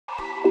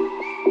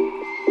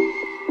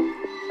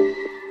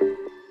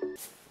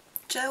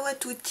Ciao à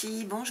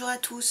tutti, bonjour à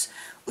tous.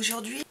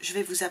 Aujourd'hui, je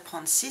vais vous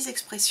apprendre 6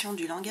 expressions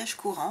du langage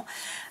courant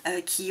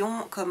qui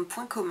ont comme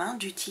point commun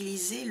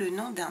d'utiliser le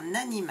nom d'un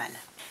animal.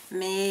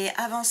 Mais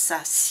avant ça,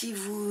 si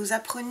vous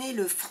apprenez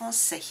le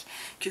français,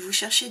 que vous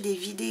cherchez des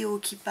vidéos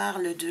qui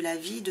parlent de la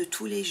vie de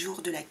tous les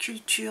jours, de la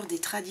culture, des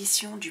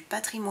traditions, du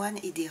patrimoine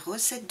et des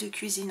recettes de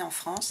cuisine en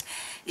France,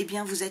 eh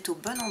bien vous êtes au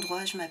bon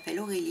endroit. Je m'appelle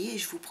Aurélie et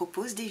je vous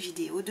propose des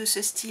vidéos de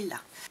ce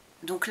style-là.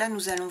 Donc là,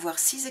 nous allons voir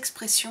 6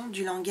 expressions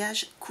du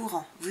langage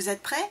courant. Vous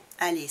êtes prêts?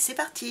 Allez, c'est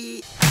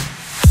parti!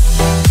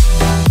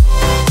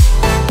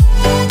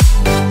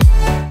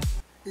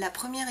 La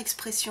première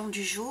expression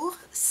du jour,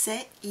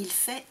 c'est « il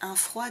fait un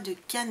froid de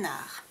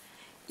canard ».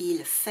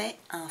 Il fait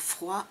un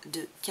froid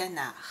de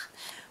canard.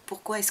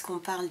 Pourquoi est-ce qu'on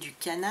parle du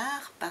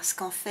canard? Parce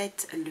qu'en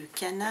fait, le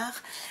canard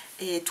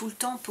est tout le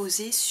temps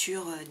posé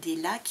sur des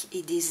lacs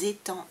et des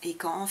étangs. Et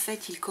quand en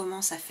fait, il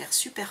commence à faire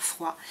super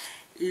froid,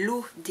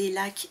 l'eau des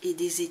lacs et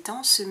des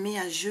étangs se met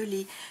à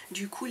geler.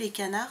 Du coup, les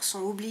canards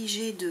sont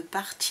obligés de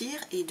partir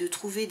et de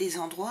trouver des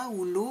endroits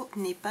où l'eau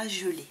n'est pas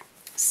gelée.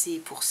 C'est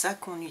pour ça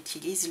qu'on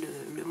utilise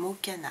le mot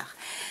canard.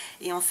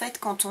 Et en fait,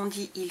 quand on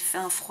dit « il fait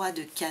un froid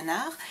de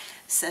canard »,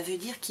 ça veut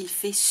dire qu'il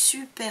fait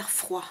super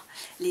froid.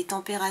 Les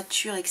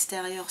températures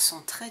extérieures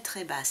sont très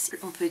très basses.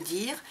 On peut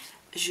dire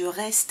 « je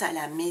reste à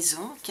la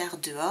maison car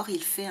dehors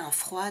il fait un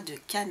froid de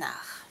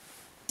canard ».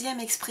 Deuxième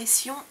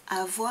expression, «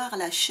 avoir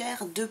la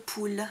chair de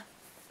poule ».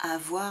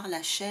 Avoir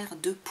la chair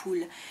de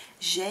poule.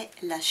 J'ai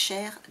la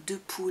chair de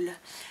poule.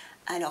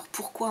 Alors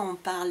pourquoi on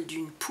parle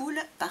d'une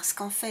poule? Parce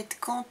qu'en fait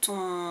quand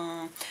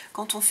on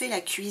fait la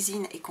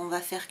cuisine et qu'on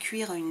va faire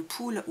cuire une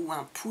poule ou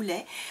un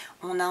poulet,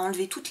 on a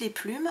enlevé toutes les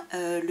plumes,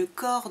 le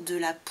corps de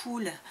la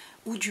poule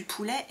ou du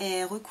poulet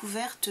est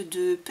recouverte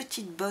de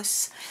petites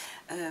bosses.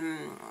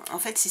 En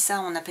fait c'est ça,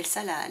 on appelle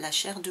ça la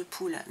chair de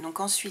poule. Donc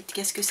ensuite,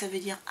 qu'est-ce que ça veut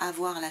dire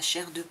avoir la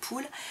chair de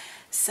poule?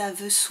 Ça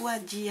veut soit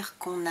dire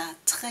qu'on a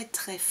très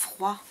très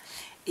froid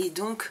et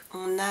donc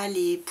on a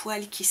les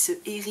poils qui se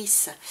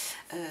hérissent.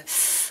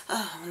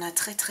 On a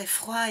très très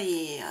froid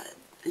et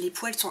les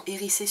poils sont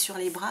hérissés sur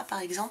les bras par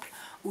exemple.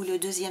 Ou le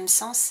deuxième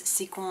sens,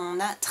 c'est qu'on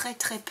a très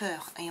très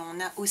peur et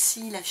on a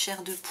aussi la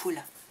chair de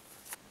poule.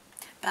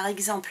 Par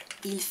exemple,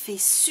 il fait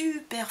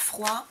super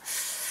froid,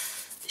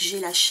 j'ai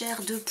la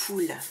chair de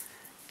poule.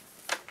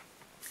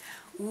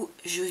 Ou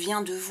je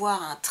viens de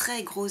voir un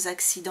très gros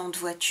accident de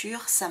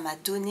voiture, ça m'a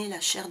donné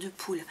la chair de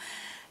poule.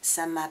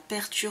 Ça m'a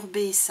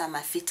perturbé, ça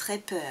m'a fait très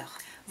peur.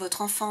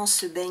 Votre enfant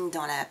se baigne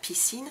dans la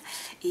piscine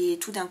et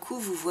tout d'un coup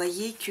vous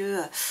voyez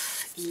que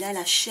il a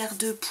la chair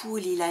de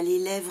poule, il a les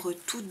lèvres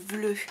toutes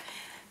bleues.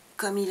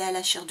 Comme il a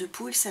la chair de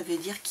poule, ça veut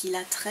dire qu'il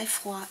a très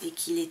froid et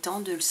qu'il est temps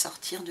de le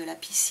sortir de la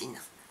piscine.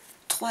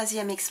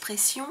 Troisième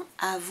expression,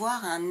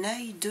 avoir un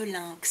œil de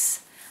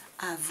lynx.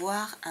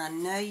 Avoir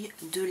un œil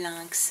de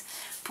lynx.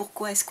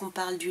 Pourquoi est-ce qu'on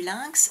parle du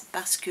lynx?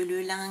 Parce que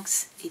le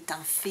lynx est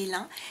un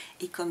félin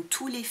et comme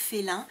tous les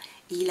félins,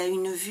 il a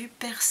une vue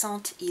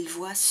perçante, il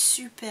voit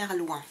super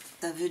loin.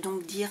 Ça veut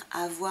donc dire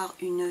avoir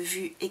une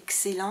vue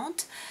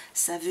excellente,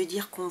 ça veut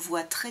dire qu'on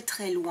voit très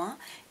très loin,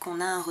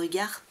 qu'on a un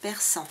regard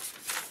perçant.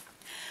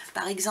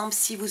 Par exemple,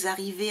 si vous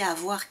arrivez à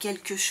voir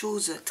quelque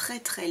chose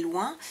très très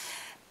loin,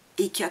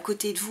 et qu'à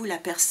côté de vous, la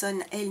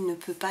personne, elle ne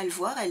peut pas le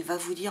voir, elle va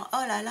vous dire «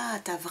 Oh là là,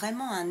 t'as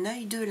vraiment un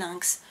œil de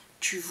lynx,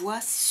 tu vois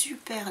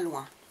super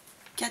loin ».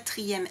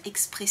 Quatrième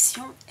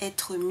expression,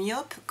 être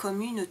myope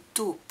comme une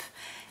taupe.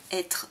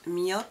 Être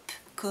myope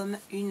comme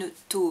une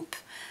taupe.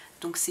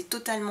 Donc c'est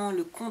totalement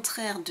le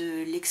contraire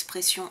de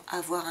l'expression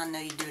avoir un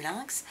œil de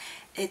lynx.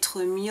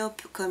 Être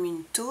myope comme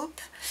une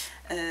taupe.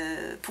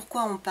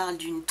 Pourquoi on parle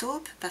d'une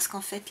taupe? Parce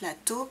qu'en fait la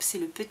taupe c'est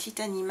le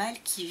petit animal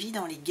qui vit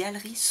dans les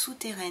galeries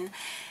souterraines.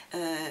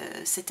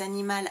 Cet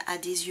animal a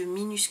des yeux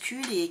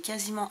minuscules et est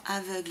quasiment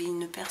aveugle, il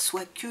ne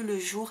perçoit que le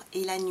jour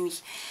et la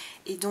nuit.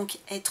 Et donc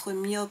être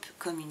myope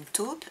comme une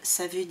taupe,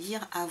 ça veut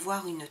dire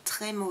avoir une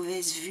très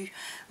mauvaise vue,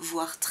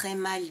 voir très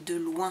mal de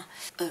loin,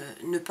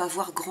 ne pas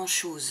voir grand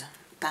chose.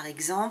 Par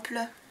exemple,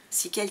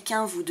 si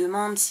quelqu'un vous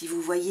demande si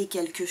vous voyez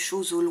quelque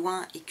chose au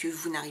loin et que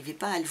vous n'arrivez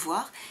pas à le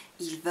voir,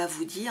 il va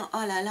vous dire «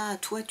 Oh là là,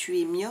 toi tu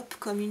es myope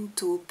comme une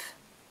taupe ».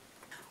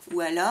 Ou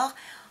alors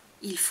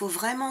 « Il faut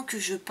vraiment que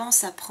je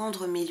pense à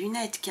prendre mes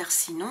lunettes car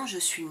sinon je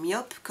suis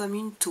myope comme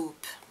une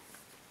taupe ».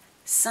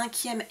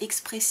 Cinquième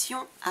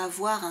expression,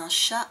 avoir un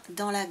chat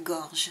dans la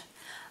gorge.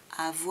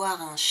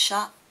 Avoir un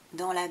chat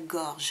dans la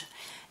gorge.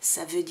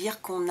 Ça veut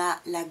dire qu'on a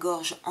la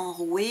gorge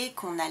enrouée,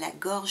 qu'on a la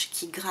gorge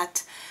qui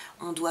gratte.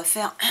 On doit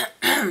faire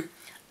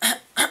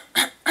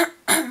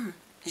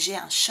j'ai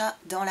un chat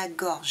dans la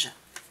gorge.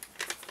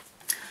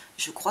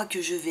 Je crois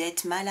que je vais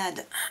être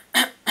malade.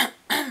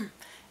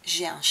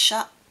 J'ai un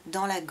chat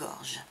dans la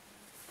gorge.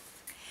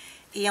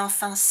 Et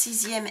enfin,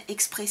 sixième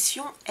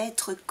expression,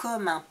 être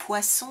comme un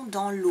poisson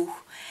dans l'eau.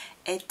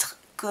 Être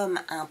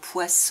comme un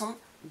poisson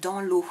dans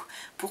l'eau.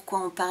 Pourquoi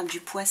on parle du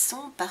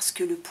poisson? Parce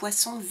que le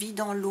poisson vit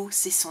dans l'eau,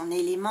 c'est son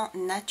élément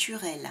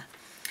naturel.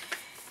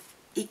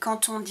 Et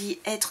quand on dit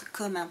être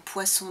comme un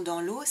poisson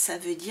dans l'eau, ça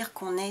veut dire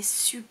qu'on est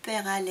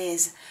super à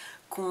l'aise,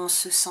 qu'on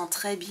se sent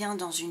très bien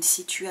dans une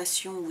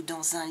situation ou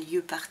dans un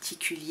lieu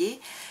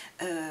particulier,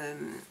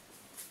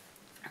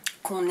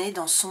 qu'on est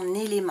dans son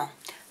élément.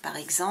 Par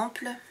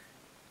exemple,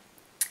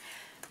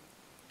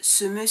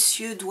 ce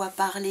monsieur doit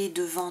parler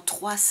devant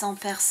 300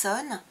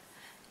 personnes,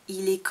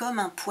 il est comme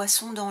un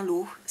poisson dans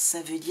l'eau.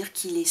 Ça veut dire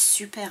qu'il est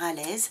super à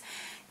l'aise,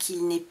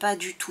 qu'il n'est pas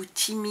du tout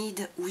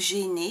timide ou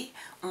gêné.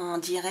 On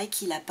dirait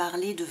qu'il a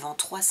parlé devant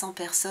 300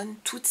 personnes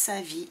toute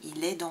sa vie.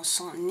 Il est dans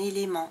son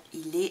élément,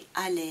 il est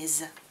à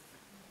l'aise.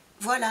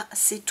 Voilà,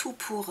 c'est tout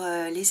pour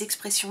les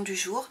expressions du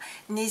jour.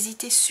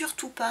 N'hésitez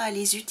surtout pas à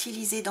les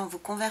utiliser dans vos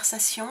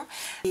conversations.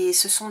 Et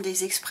ce sont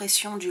des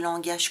expressions du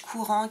langage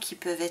courant qui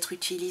peuvent être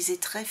utilisées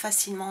très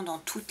facilement dans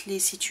toutes les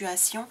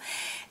situations.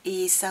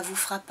 Et ça vous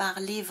fera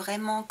parler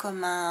vraiment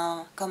comme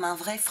un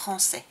vrai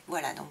français.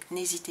 Voilà, donc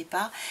n'hésitez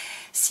pas.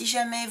 Si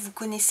jamais vous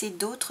connaissez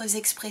d'autres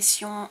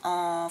expressions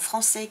en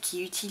français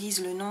qui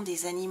utilisent le nom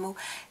des animaux,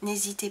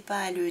 n'hésitez pas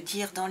à le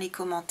dire dans les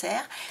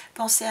commentaires.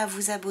 Pensez à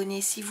vous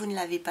abonner si vous ne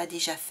l'avez pas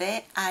déjà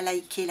fait, à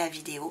liker la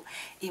vidéo.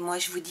 Et moi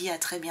je vous dis à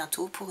très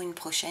bientôt pour une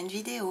prochaine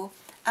vidéo.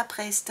 A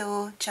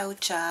presto, ciao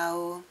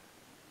ciao.